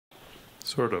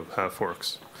sort of half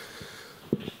works.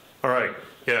 All right.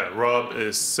 Yeah, Rob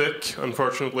is sick,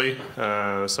 unfortunately,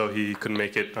 so he couldn't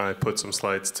make it. I put some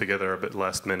slides together a bit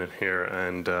last minute here,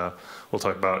 and we'll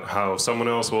talk about how someone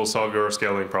else will solve your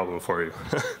scaling problem for you.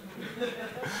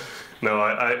 No,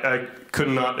 I could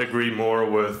not agree more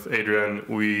with Adrian.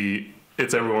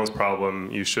 It's everyone's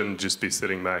problem. You shouldn't just be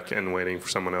sitting back and waiting for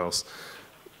someone else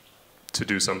to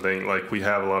do something. Like, we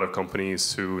have a lot of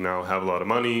companies who now have a lot of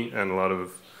money and a lot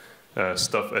of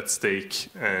stuff at stake,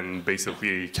 and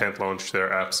basically can't launch their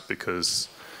apps because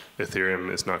Ethereum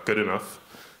is not good enough.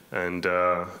 And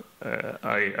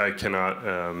I cannot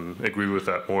agree with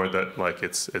that more. That like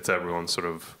it's everyone's sort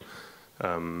of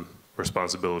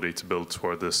responsibility to build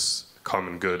toward this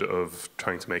common good of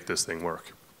trying to make this thing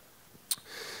work.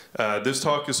 This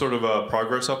talk is sort of a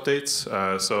progress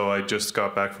updates. So I just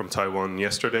got back from Taiwan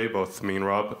yesterday, both me and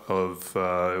Rob.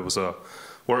 It was a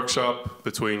workshop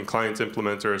between client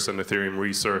implementers and Ethereum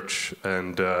research,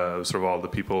 and sort of all the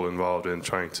people involved in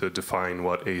trying to define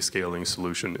what a scaling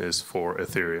solution is for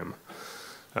Ethereum.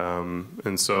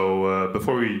 And so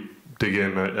before we dig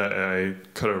in, I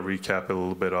kind of recap a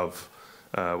little bit of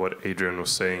what Adrian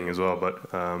was saying as well. But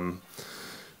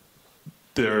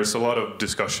there's a lot of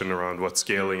discussion around what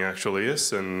scaling actually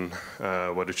is and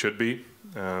what it should be.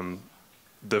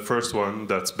 The first one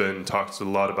that's been talked a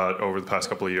lot about over the past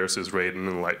couple of years is Raiden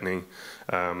and Lightning.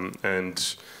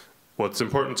 And what's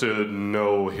important to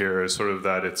know here is sort of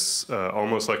that it's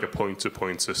almost like a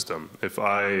point-to-point system. If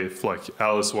like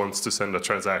Alice wants to send a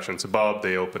transaction to Bob,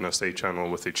 they open a state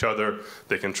channel with each other.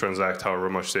 They can transact however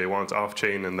much they want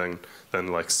off-chain, and then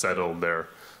like settle their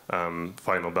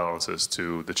final balances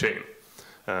to the chain.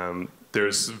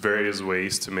 There's various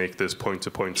ways to make this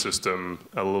point-to-point system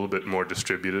a little bit more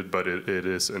distributed, but it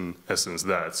is in essence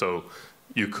that. So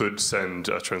you could send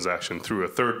a transaction through a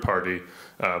third party,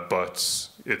 but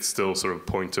it's still sort of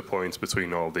point-to-point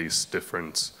between all these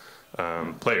different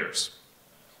players.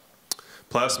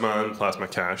 Plasma and Plasma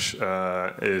Cash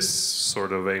is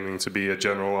sort of aiming to be a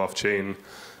general off-chain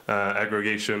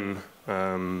aggregation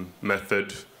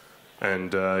method,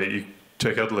 and you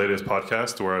check out the latest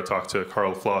podcast where I talked to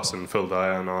Carl Floss and Phil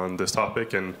Dian on this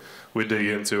topic, and we dig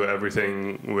into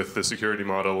everything with the security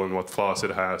model and what flaws it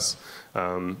has.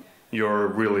 You're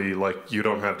really, like, you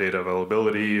don't have data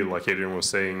availability. Like Adrian was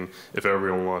saying, if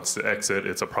everyone wants to exit,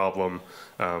 it's a problem.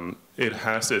 It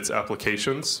has its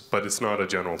applications, but it's not a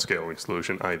general scaling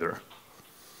solution either.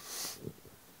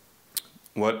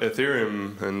 What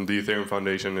Ethereum and the Ethereum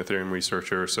Foundation, Ethereum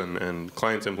researchers, and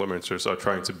client implementers are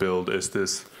trying to build is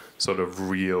this sort of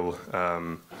real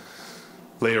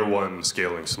layer one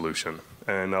scaling solution.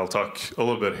 And I'll talk a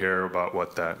little bit here about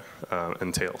what that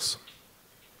entails.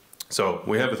 So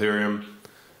we have Ethereum.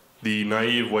 The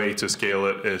naive way to scale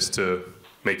it is to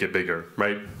make it bigger,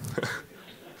 right?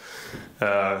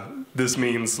 This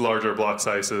means larger block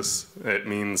sizes. It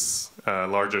means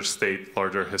larger state,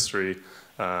 larger history.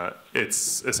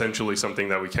 It's essentially something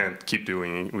that we can't keep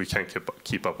doing. We can't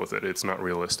keep up with it. It's not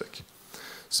realistic.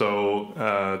 So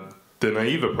the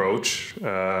naive approach,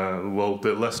 well,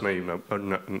 the less naive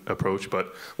approach,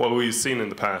 but what we've seen in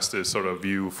the past is sort of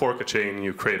you fork a chain,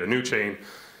 you create a new chain,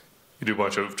 you do a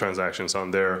bunch of transactions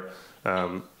on there,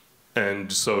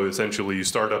 and so essentially you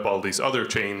start up all these other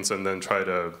chains and then try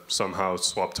to somehow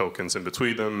swap tokens in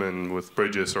between them, and with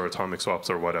bridges or atomic swaps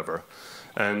or whatever.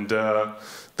 And the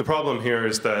problem here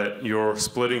is that you're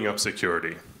splitting up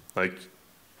security. Like,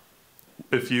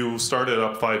 if you started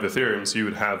up 5 Ethereums, you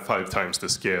would have 5 times the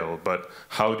scale, but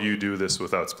how do you do this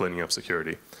without splitting up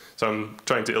security? So I'm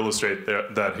trying to illustrate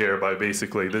that here by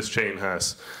basically this chain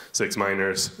has 6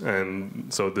 miners,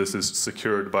 and so this is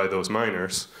secured by those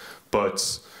miners,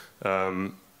 but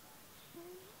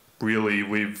really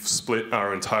we've split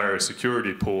our entire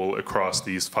security pool across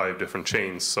these 5 different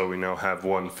chains, so we now have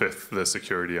 1/5 the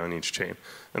security on each chain,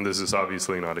 and this is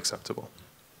obviously not acceptable.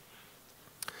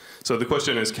 So the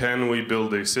question is, can we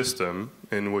build a system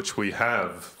in which we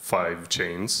have 5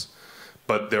 chains,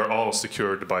 but they're all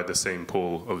secured by the same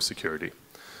pool of security?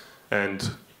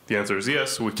 And the answer is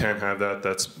yes, we can have that.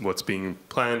 That's what's being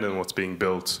planned and what's being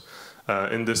built.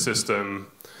 In this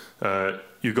system,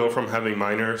 you go from having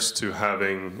miners to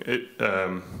having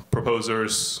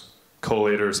proposers,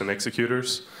 collators, and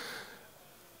executors.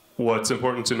 What's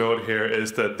important to note here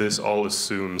is that this all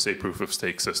assumes a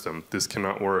proof-of-stake system. This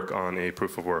cannot work on a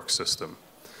proof-of-work system.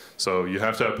 So you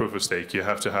have to have proof-of-stake. You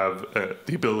have to have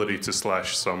the ability to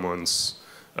slash someone's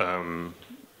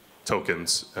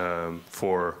tokens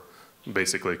for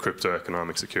basically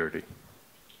crypto-economic security.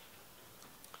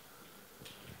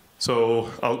 So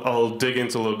I'll dig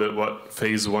into a little bit what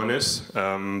phase one is,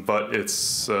 but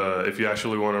it's if you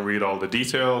actually want to read all the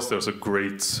details, there's a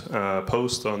great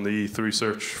post on the ETH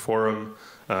research forum.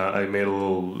 I made a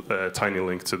little tiny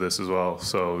link to this as well,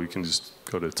 so you can just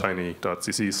go to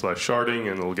tiny.cc/sharding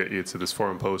and it'll get you to this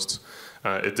forum post.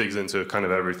 It digs into kind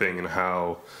of everything and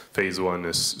how phase one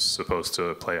is supposed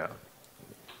to play out.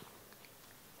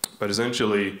 But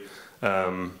essentially,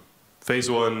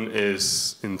 phase one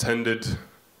is intended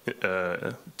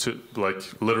to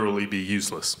literally be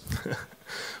useless.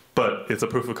 But it's a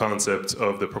proof of concept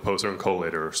of the proposer and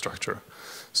collator structure.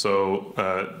 So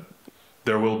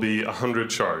there will be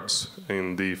 100 shards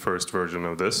in the first version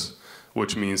of this,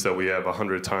 which means that we have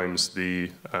 100 times the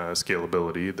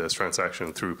scalability, this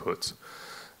transaction throughput.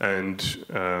 And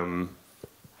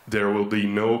there will be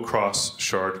no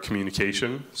cross-shard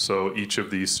communication, so each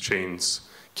of these chains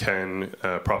can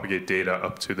propagate data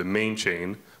up to the main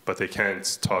chain, but they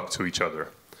can't talk to each other.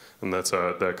 And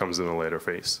that comes in a later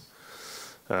phase.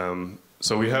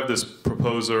 So we have this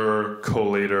proposer,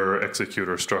 collator,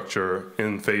 executor structure.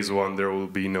 In phase one, there will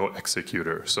be no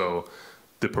executor. So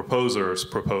the proposers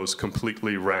propose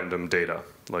completely random data.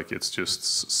 Like it's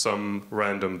just some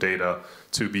random data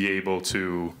to be able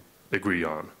to agree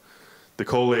on. The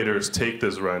collators take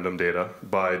this random data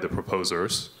by the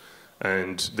proposers,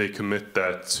 and they commit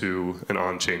that to an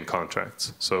on-chain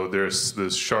contract. So there's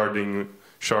this shard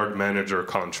manager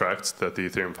contract that the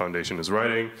Ethereum Foundation is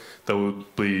writing that will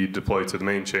be deployed to the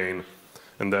main chain.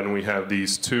 And then we have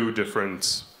these two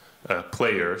different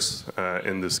players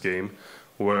in this game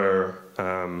where,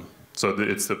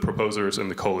 it's the proposers and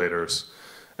the collators.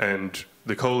 And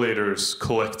the collators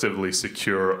collectively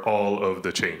secure all of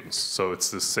the chains. So it's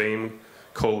the same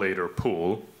collator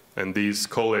pool, and these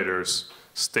collators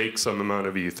stake some amount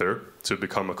of ether to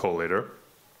become a collator.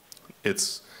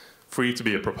 It's free to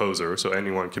be a proposer, so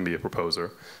anyone can be a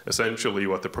proposer. Essentially,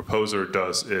 what the proposer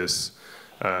does is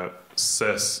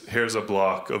says, here's a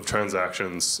block of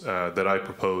transactions that I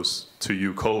propose to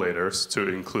you collators to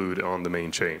include on the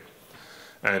main chain.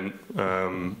 And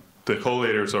the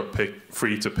collators are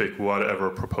free to pick whatever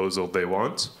proposal they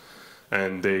want,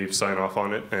 and they sign off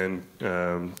on it and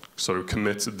sort of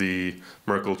commit the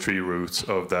Merkle tree roots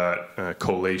of that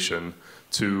collation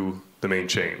to the main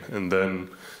chain. And then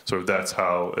sort of that's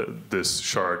how this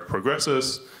shard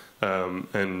progresses,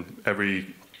 and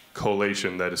every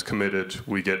collation that is committed,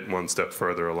 we get one step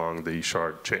further along the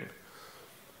shard chain.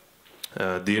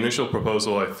 The initial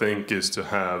proposal, I think, is to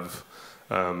have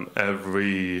have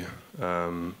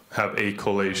a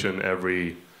collation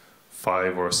every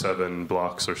 5 or 7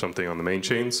 blocks or something on the main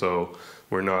chain, so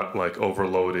we're not like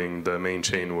overloading the main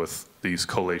chain with these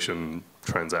collation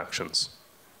transactions.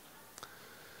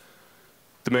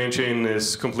 The main chain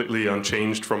is completely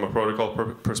unchanged from a protocol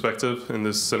perspective in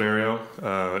this scenario.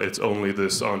 It's only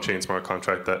this on-chain smart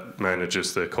contract that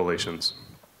manages the collations.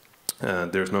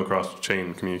 There's no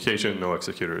cross-chain communication, no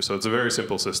executors. So it's a very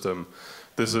simple system.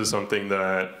 This is something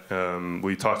that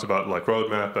we talked about like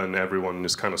roadmap, and everyone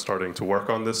is kind of starting to work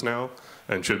on this now,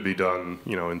 and should be done,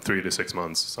 in 3 to 6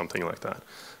 months, something like that.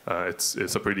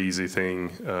 It's a pretty easy thing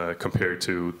compared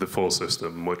to the full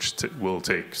system, which will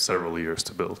take several years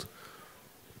to build.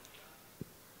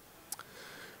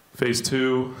 Phase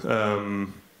 2,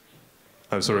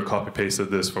 I've sort of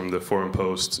copy-pasted this from the forum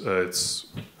post. It's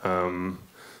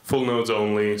full nodes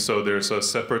only, so there's a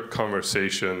separate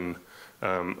conversation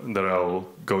that I'll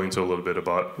go into a little bit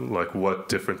about, like what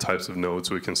different types of nodes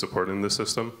we can support in this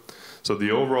system. So the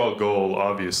overall goal,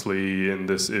 obviously, in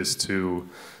this is to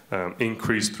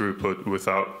increase throughput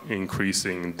without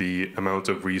increasing the amount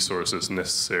of resources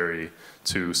necessary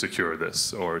to secure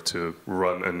this or to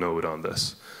run a node on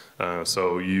this.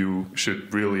 So you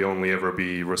should really only ever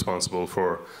be responsible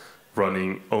for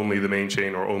running only the main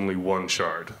chain or only one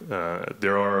shard.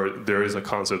 There is a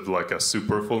concept like a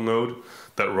super full node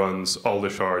that runs all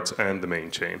the shards and the main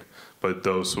chain, but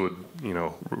those would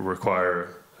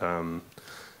require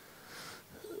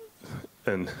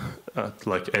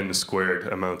like n squared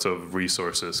amount of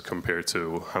resources compared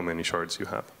to how many shards you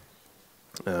have.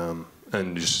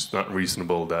 And it's just not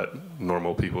reasonable that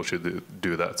normal people should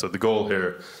do that. So the goal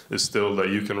here is still that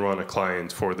you can run a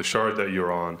client for the shard that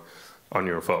you're on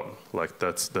your phone. Like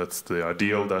that's the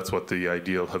ideal. That's what the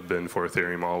ideal have been for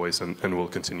Ethereum always, and will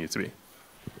continue to be.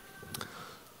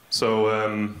 So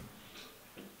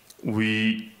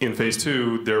in phase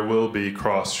 2, there will be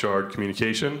cross-shard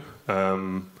communication.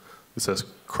 It says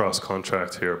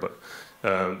cross-contract here, but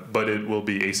it will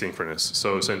be asynchronous.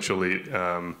 So essentially,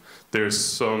 there's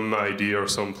some idea or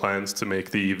some plans to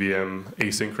make the EVM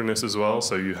asynchronous as well.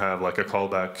 So you have like a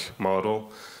callback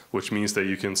model, which means that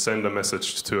you can send a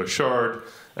message to a shard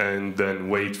and then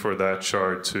wait for that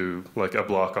shard to, like a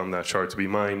block on that shard to be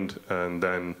mined, and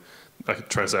then a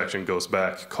transaction goes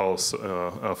back, calls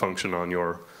a function on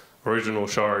your original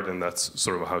shard, and that's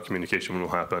sort of how communication will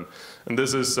happen. And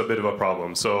this is a bit of a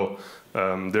problem. So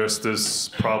there's this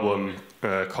problem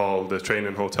called the train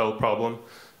and hotel problem,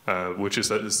 which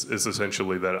is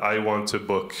essentially that I want to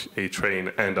book a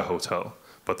train and a hotel,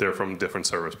 but they're from different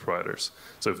service providers.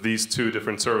 So if these two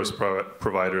different service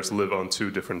providers live on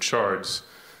two different shards,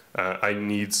 I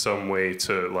need some way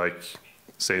to like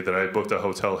say that I booked a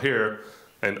hotel here,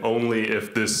 and only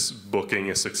if this booking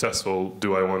is successful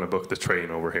do I want to book the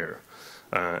train over here.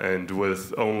 And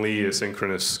with only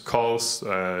asynchronous calls,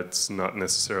 it's not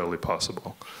necessarily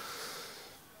possible.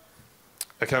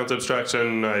 Account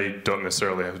abstraction, I don't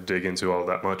necessarily have to dig into all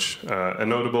that much. A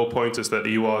notable point is that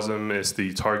EWASM is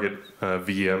the target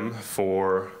VM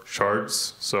for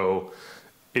shards. So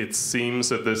it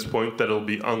seems at this point that it'll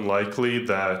be unlikely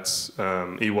that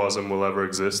EWASM will ever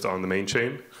exist on the main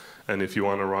chain. And if you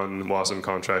want to run WASM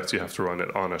contracts, you have to run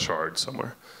it on a shard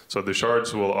somewhere. So the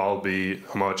shards will all be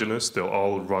homogeneous. They'll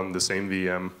all run the same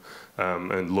VM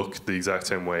and look the exact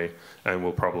same way, and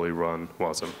will probably run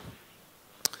WASM.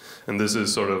 And this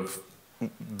is sort of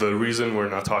the reason we're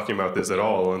not talking about this at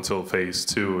all until phase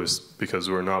 2 is because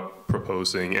we're not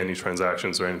proposing any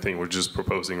transactions or anything. We're just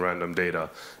proposing random data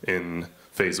in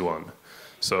phase 1.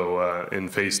 So in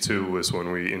phase 2 is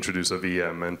when we introduce a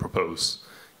VM and propose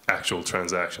actual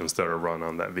transactions that are run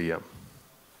on that VM.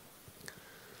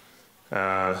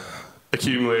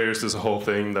 Accumulators is a whole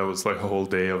thing. That was like a whole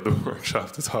day of the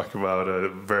workshop to talk about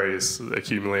various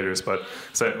accumulators, but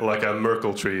like a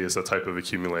Merkle tree is a type of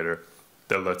accumulator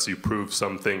that lets you prove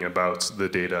something about the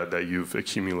data that you've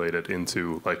accumulated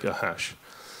into like a hash.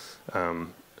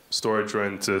 Storage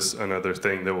rent is another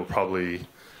thing that will probably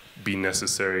be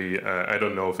necessary. I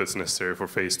don't know if it's necessary for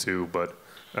phase 2, but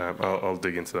I'll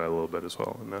dig into that a little bit as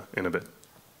well in a bit.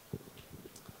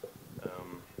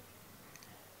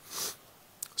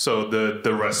 So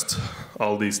the rest,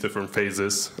 all these different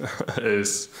phases,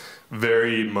 is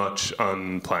very much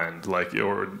unplanned,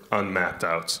 or unmapped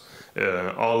out.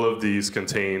 All of these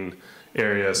contain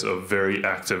areas of very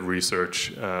active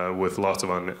research with lots of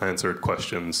unanswered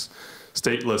questions.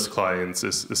 Stateless clients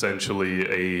is essentially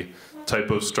a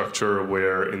type of structure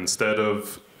where instead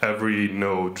of every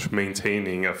node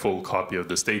maintaining a full copy of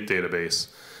the state database,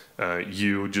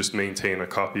 you just maintain a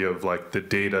copy of like the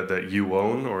data that you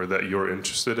own or that you're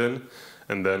interested in,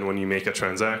 and then when you make a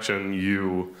transaction,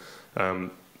 you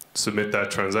submit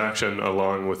that transaction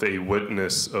along with a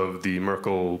witness of the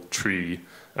Merkle tree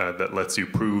that lets you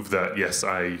prove that yes,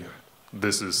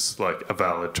 this is like a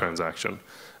valid transaction,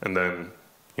 and then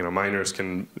miners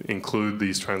can include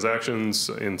these transactions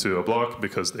into a block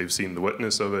because they've seen the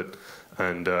witness of it,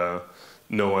 and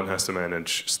no one has to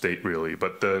manage state really.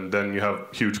 But then you have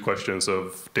huge questions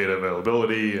of data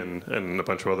availability and a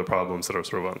bunch of other problems that are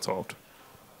sort of unsolved.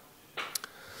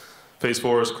 Phase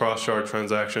 4 is cross-shard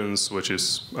transactions, which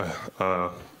is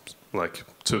like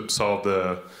to solve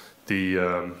the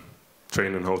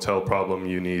train and hotel problem,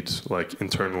 you need like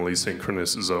internally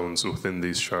synchronous zones within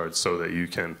these shards so that you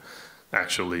can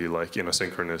actually, like in a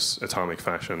synchronous atomic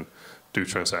fashion, do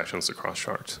transactions across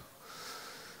shards.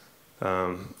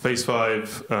 Phase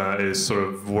 5 is sort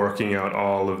of working out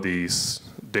all of these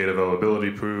data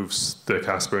availability proofs, the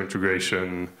Casper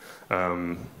integration.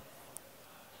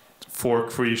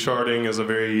 Fork-free sharding is a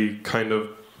very kind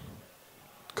of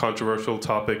controversial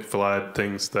topic. Vlad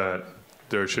thinks that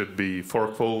there should be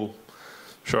forkful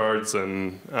shards,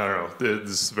 and I don't know,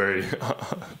 it's very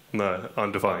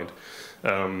undefined.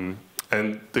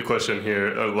 And the question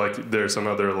here, there's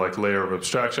another layer of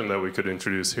abstraction that we could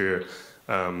introduce here,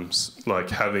 like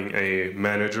having a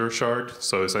manager shard,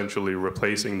 so essentially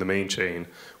replacing the main chain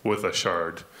with a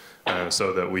shard,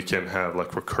 so that we can have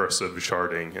recursive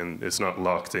sharding, and it's not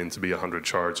locked in to be 100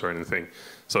 shards or anything.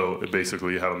 So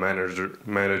basically you have a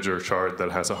manager shard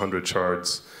that has 100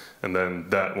 shards, and then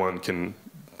that one can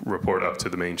report up to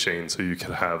the main chain, so you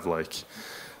can have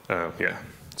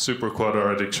super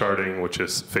quadratic sharding, which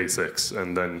is phase 6,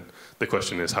 and then the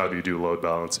question is, how do you do load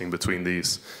balancing between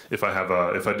these? If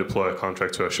I deploy a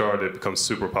contract to a shard, it becomes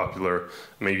super popular.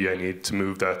 Maybe I need to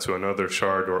move that to another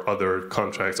shard, or other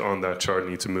contracts on that shard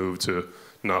need to move to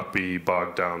not be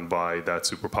bogged down by that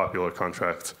super popular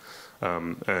contract.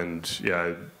 And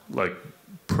yeah,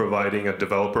 providing a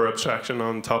developer abstraction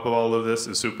on top of all of this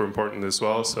is super important as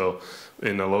well. So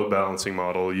in a load balancing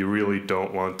model, you really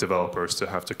don't want developers to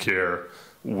have to care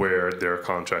where their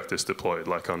contract is deployed,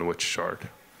 like on which shard.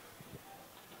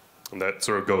 And that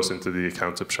sort of goes into the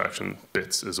account abstraction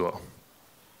bits as well.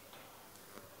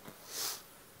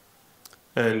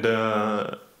 And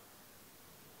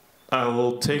I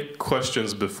will take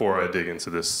questions before I dig into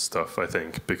this stuff, I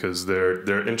think, because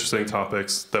they're interesting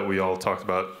topics that we all talked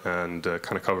about and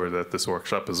kind of covered at this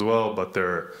workshop as well, but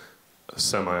they're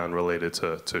semi-unrelated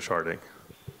to sharding.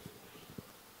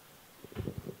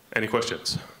 Any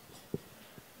questions?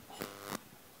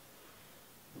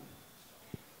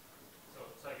 So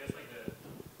I guess like the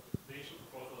initial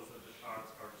proposal is that the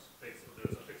shards are just fixed, so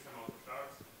there's a fixed amount of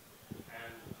shards,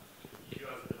 and you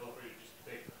as a developer, you just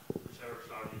pick whichever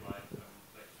shard you like.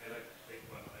 Like I like to pick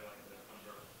one, I like the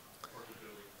number 42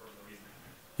 for no reason.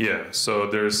 Yeah, so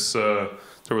there was a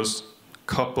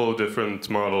couple different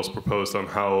models proposed on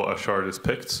how a shard is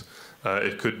picked.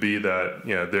 It could be that,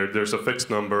 yeah, there's a fixed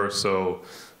number, so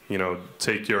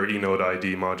take your enode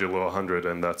ID modulo 100,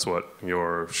 and that's what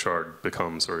your shard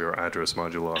becomes, or your address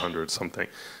modulo 100 something.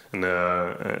 And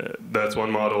that's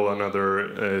one model.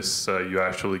 Another is you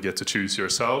actually get to choose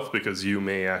yourself, because you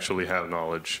may actually have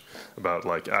knowledge about,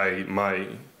 like, my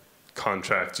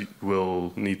contract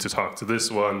will need to talk to this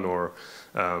one, or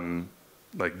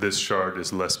like this shard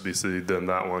is less busy than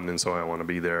that one, and so I want to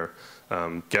be there.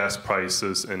 Gas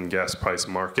prices and gas price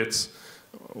markets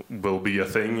will be a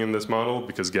thing in this model,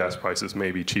 because gas prices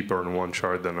may be cheaper in one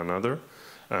shard than another.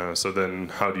 So then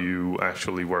how do you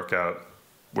actually work out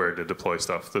where to deploy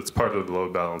stuff? That's part of the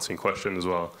load balancing question as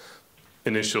well.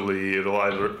 Initially, it'll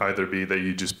either be that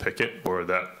you just pick it, or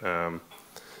that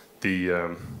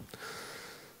the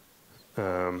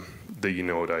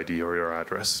node ID or your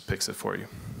address picks it for you.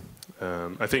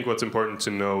 I think what's important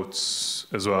to note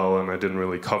as well, and I didn't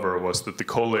really cover, was that the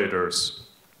collators,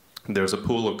 there's a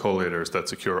pool of collators that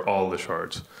secure all the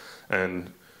shards.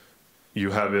 And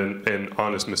you have an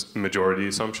honest majority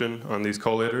assumption on these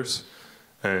collators.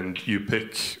 And you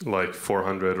pick like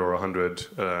 400 or 100,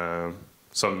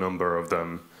 some number of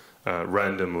them,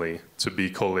 randomly to be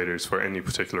collators for any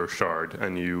particular shard.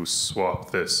 And you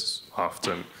swap this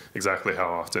often. Exactly how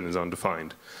often is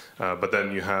undefined. But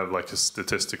then you have like a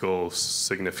statistical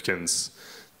significance,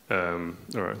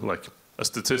 or like a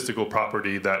statistical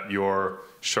property that your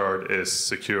shard is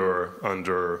secure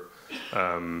under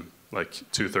like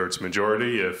 2/3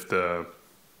 majority if the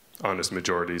honest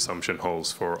majority assumption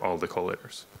holds for all the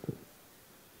collators.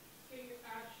 Can you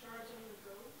add shards on the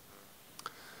go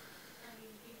and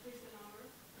increase the number?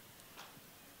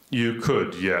 You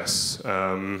could, yes.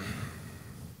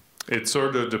 It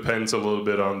sort of depends a little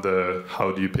bit on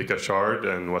how do you pick a shard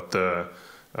and what the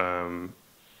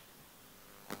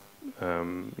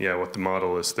what the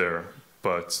model is there.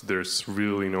 But there's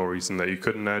really no reason that you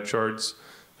couldn't add shards.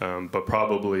 But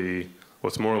probably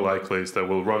what's more likely is that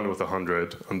we'll run with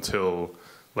 100 until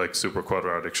like super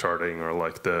quadratic sharding, or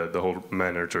like the whole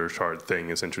manager shard thing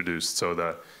is introduced, so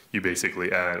that you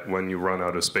basically add, when you run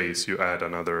out of space, you add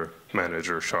another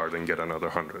manager shard and get another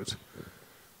 100.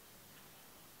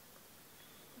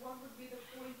 What would be the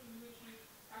point in which you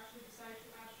actually decide to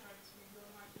add shards when you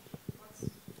don't like it? What's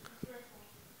the threshold?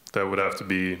 That would have to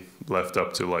be left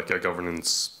up to like a governance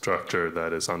structure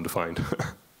that is undefined.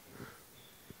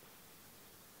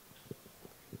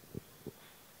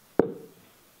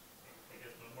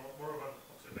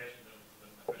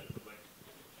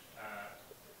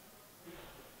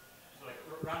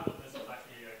 Randomness is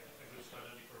actually a good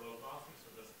strategy for load balancing, so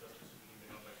just distributing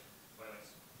the object by like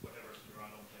whatever is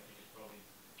random, I think is probably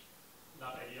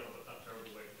not ideal, but not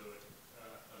terrible way to do it.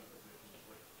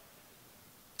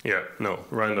 Yeah, no,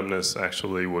 randomness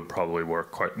actually would probably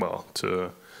work quite well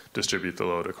to distribute the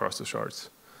load across the shards.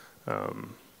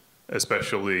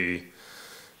 Especially,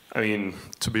 I mean,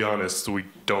 to be honest, we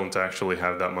don't actually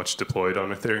have that much deployed on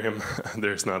Ethereum.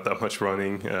 There's not that much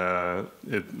running,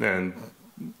 and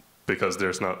because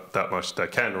there's not that much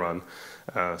that can run.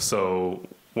 So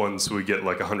once we get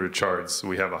like 100 shards,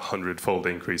 we have a 100-fold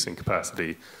increase in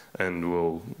capacity, and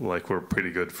we're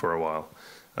pretty good for a while.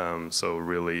 So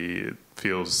really, it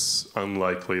feels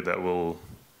unlikely that we'll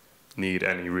need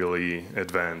any really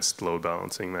advanced load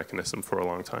balancing mechanism for a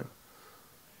long time.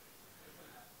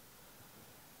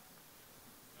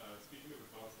 Speaking of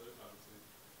advanced load balancing,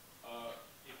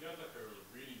 if you had like a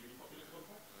really populous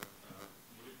contract,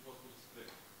 would it be possible to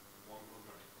split one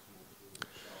contract across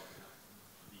multiple shards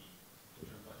and have the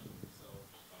transactions themselves?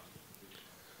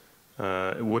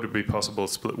 Would it be possible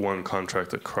to split one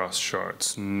contract across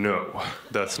shards? No,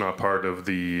 that's not part of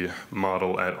the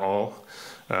model at all.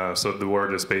 So the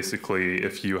word is basically,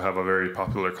 if you have a very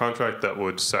popular contract that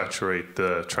would saturate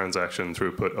the transaction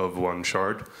throughput of one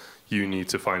shard, you need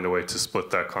to find a way to split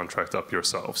that contract up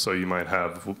yourself. So you might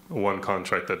have one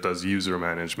contract that does user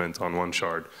management on one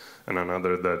shard, and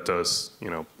another that does,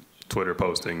 Twitter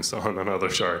postings on another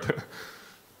shard.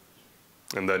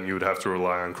 And then you would have to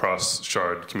rely on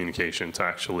cross-shard communication to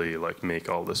actually like make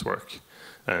all this work.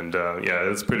 And yeah,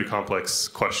 it's a pretty complex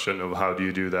question of how do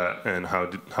you do that, and how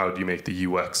do you make the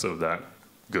UX of that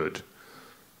good.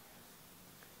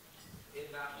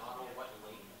 In that model, what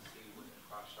latency would the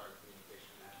cross-shard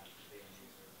communication have to the end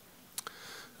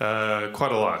user?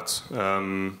 Quite a lot.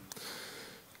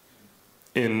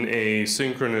 In a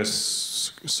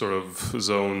synchronous sort of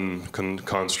zone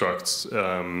construct,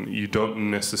 you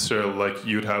don't necessarily, like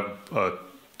you'd have a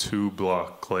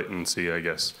 2-block latency, I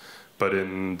guess. But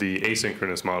in the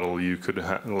asynchronous model, you could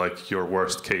like your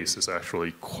worst case is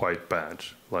actually quite bad.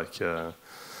 Like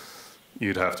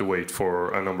you'd have to wait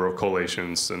for a number of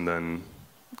collations and then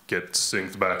get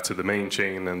synced back to the main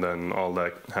chain, and then all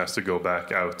that has to go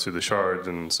back out to the shard,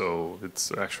 and so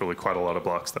it's actually quite a lot of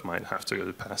blocks that might have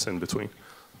to pass in between.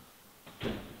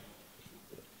 You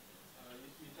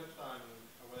touched on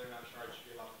whether or not shards should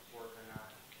be allowed to fork or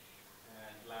not,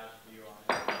 and Vlad's view on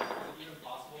it. Is it even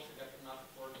possible to get them not to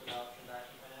fork without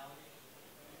transaction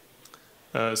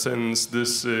finality? Since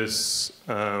this is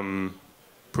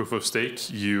proof of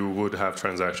stake, you would have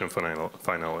transaction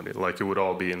finality. Like it would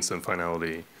all be instant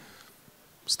finality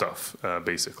stuff,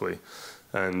 basically.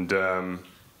 And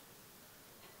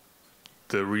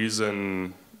the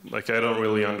reason, like I don't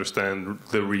really understand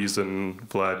the reason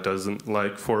Vlad doesn't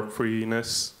like fork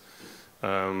freeness.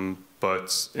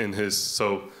 But in his,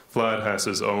 so Vlad has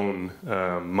his own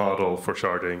model for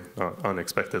sharding,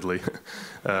 unexpectedly.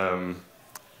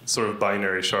 Sort of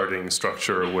binary sharding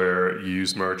structure where you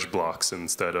use merge blocks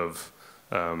instead of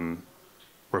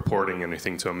reporting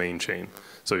anything to a main chain.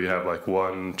 So you have like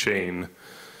one chain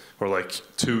or like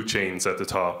 2 chains at the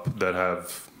top that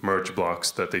have merge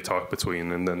blocks that they talk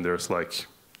between, and then there's like,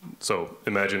 so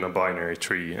imagine a binary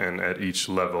tree, and at each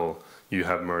level you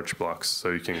have merge blocks, so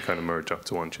you can kind of merge up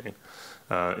to one chain.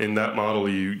 In that model,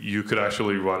 you could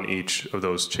actually run each of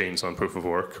those chains on proof of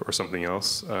work or something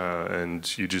else,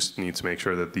 and you just need to make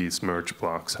sure that these merge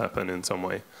blocks happen in some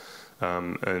way.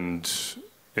 And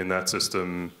in that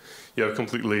system, you have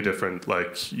completely different,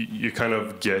 like, you kind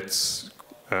of get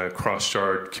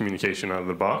cross-shard communication out of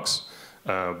the box,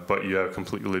 but you have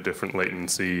completely different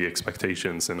latency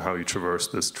expectations in how you traverse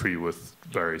this tree with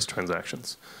various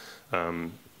transactions.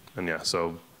 And yeah,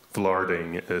 so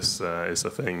Vlarding is a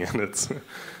thing in its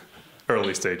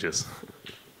early stages.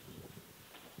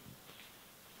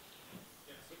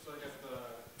 Yeah, so I guess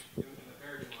in the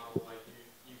parity model, like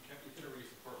you couldn't really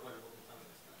support flexible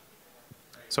consensus then,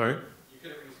 right? Sorry? You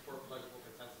couldn't really support flexible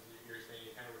consensus. You're saying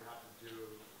you kind of would have to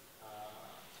do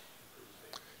proof of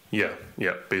stake. Yeah.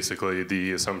 Basically,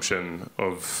 the assumption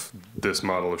of this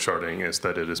model of sharding is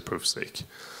that it is proof of stake.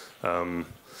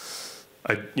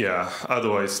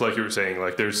 Otherwise, like you were saying,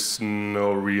 like there's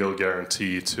no real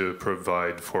guarantee to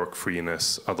provide fork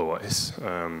freeness otherwise.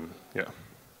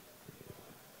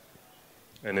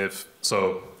 And if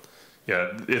so,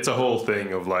 yeah, it's a whole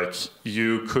thing of like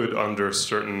you could, under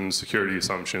certain security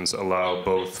assumptions, allow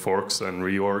both forks and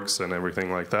reorgs and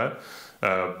everything like that.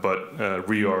 But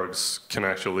reorgs can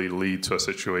actually lead to a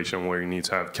situation where you need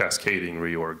to have cascading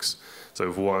reorgs. So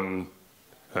if one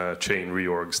chain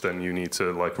reorgs, then you need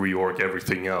to like reorg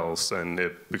everything else, and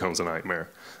it becomes a nightmare,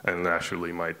 and it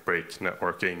actually might break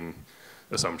networking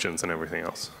assumptions and everything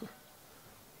else.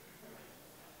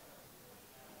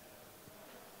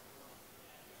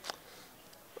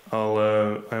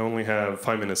 I only have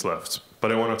 5 minutes left, but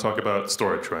I want to talk about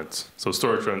storage rent. So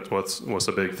storage rent was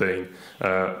a big thing.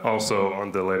 Also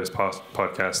on the latest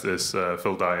podcast is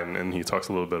Phil Dyan, and he talks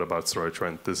a little bit about storage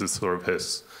rent. This is sort of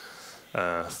his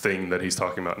thing that he's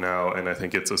talking about now, and I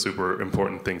think it's a super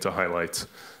important thing to highlight.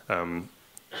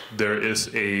 There is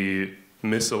a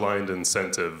misaligned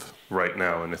incentive right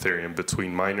now in Ethereum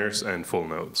between miners and full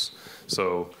nodes.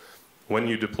 So when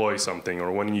you deploy something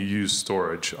or when you use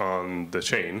storage on the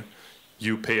chain,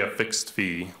 you pay a fixed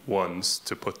fee once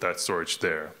to put that storage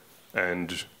there.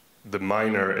 And the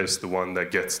miner is the one that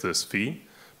gets this fee,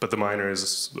 but the miner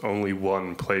is only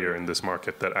one player in this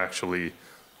market that actually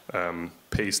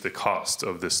pays the cost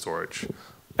of this storage.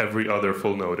 Every other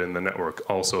full node in the network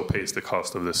also pays the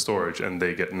cost of this storage, and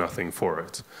they get nothing for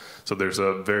it. So there's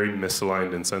a very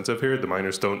misaligned incentive here. The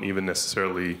miners don't even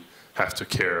necessarily have to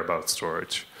care about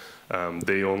storage.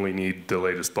 They only need the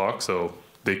latest block, so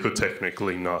they could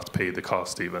technically not pay the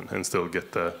cost even and still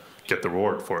get the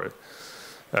reward for it.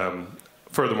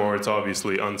 Furthermore, it's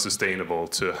obviously unsustainable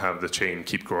to have the chain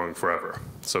keep growing forever.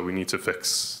 So we need to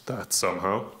fix that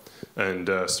somehow. And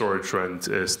storage rent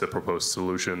is the proposed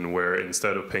solution, where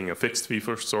instead of paying a fixed fee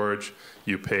for storage,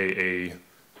 you pay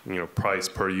a price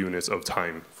per unit of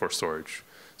time for storage.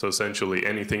 So essentially,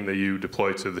 anything that you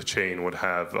deploy to the chain would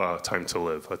have time to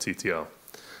live, a TTL.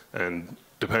 And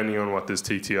depending on what this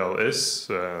TTL is,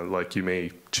 like you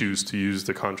may choose to use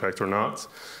the contract or not.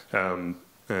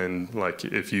 And like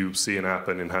if you see an app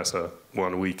and it has a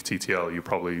 1 week TTL, you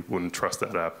probably wouldn't trust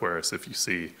that app. Whereas if you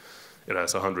see it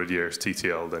has 100 years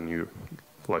TTL, then you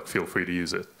like feel free to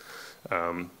use it.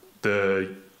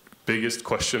 The biggest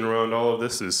question around all of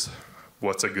this is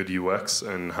what's a good UX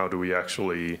and how do we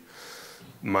actually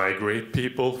migrate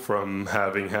people from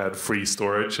having had free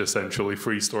storage, essentially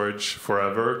free storage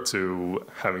forever, to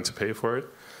having to pay for it.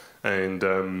 And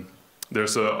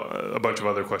there's a bunch of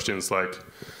other questions like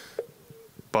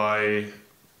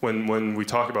when we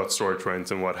talk about storage rent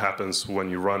and what happens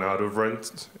when you run out of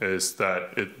rent is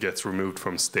that it gets removed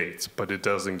from state, but it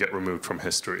doesn't get removed from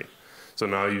history. So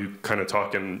now you kind of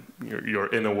talking,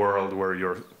 you're in a world where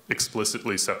you're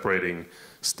explicitly separating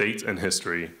state and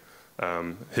history.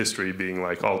 History being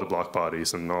like all the block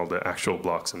bodies and all the actual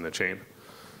blocks in the chain.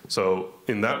 So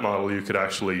in that model, you could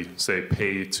actually say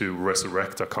pay to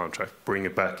resurrect a contract, bring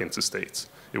it back into state.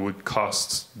 It would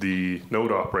cost the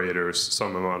node operators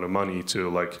some amount of money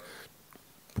to like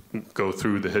go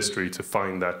through the history to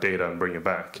find that data and bring it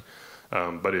back.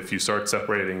 But if you start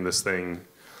separating this thing,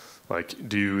 like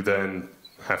do you then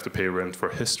have to pay rent for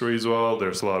history as well?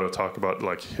 There's a lot of talk about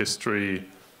like history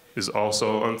is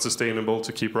also unsustainable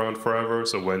to keep around forever.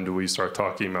 So when do we start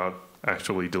talking about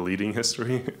actually deleting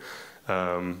history?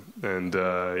 Yeah,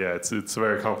 it's a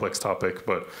very complex topic,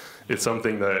 but it's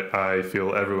something that I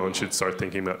feel everyone should start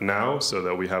thinking about now so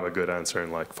that we have a good answer in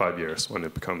like 5 years when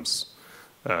it becomes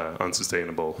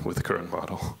unsustainable with the current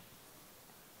model.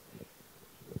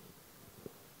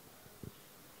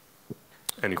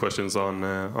 Any questions on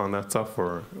that stuff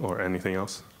or anything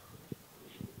else?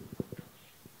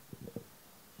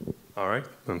 All right,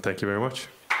 then thank you very much.